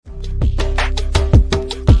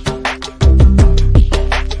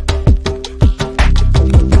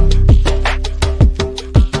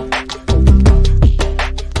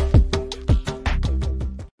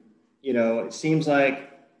seems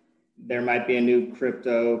like there might be a new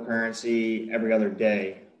cryptocurrency every other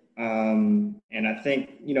day. And I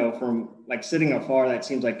think, from like sitting afar, that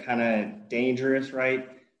seems like kind of dangerous, right?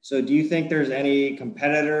 So do you think there's any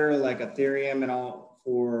competitor like Ethereum and all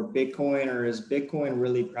for Bitcoin, or is Bitcoin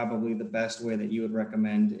really probably the best way that you would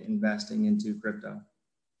recommend investing into crypto?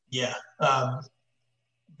 Yeah.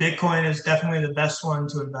 Bitcoin is definitely the best one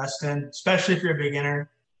to invest in, especially if you're a beginner.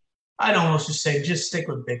 I'd almost just say just stick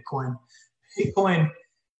with Bitcoin. Bitcoin,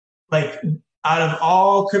 like out of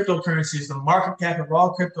all cryptocurrencies, the market cap of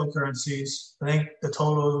all cryptocurrencies, I think the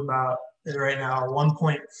total is about right now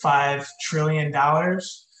 $1.5 trillion.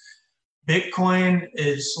 Bitcoin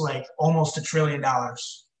is like almost $1 trillion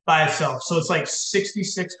by itself. So it's like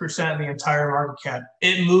 66% of the entire market cap.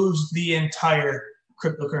 It moves the entire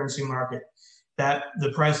cryptocurrency market. That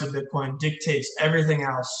the price of Bitcoin dictates everything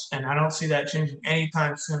else. And I don't see that changing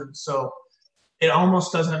anytime soon. So it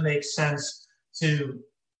almost doesn't make sense to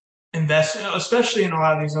invest, especially in a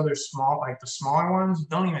lot of these other like the smaller ones.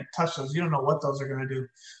 Don't even touch those. You don't know what those are going to do.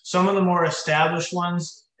 Some of the more established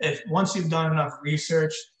ones, if once you've done enough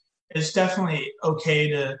research, it's definitely okay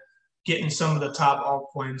to get in some of the top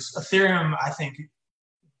altcoins. Ethereum, I think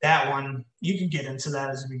that one, you can get into that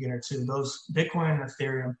as a beginner too. Those Bitcoin and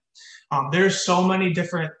Ethereum. There's so many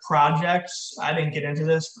different projects. I didn't get into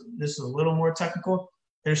this. This is a little more technical.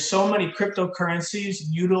 There's so many cryptocurrencies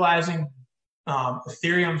utilizing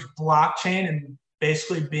Ethereum's blockchain and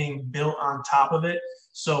basically being built on top of it.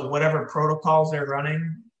 So whatever protocols they're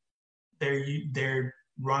running, they're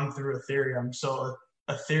run through Ethereum. So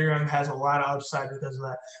Ethereum has a lot of upside because of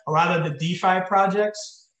that. A lot of the DeFi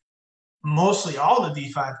projects, mostly all the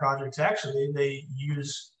DeFi projects actually, they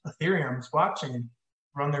use Ethereum's blockchain,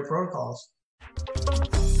 run their protocols.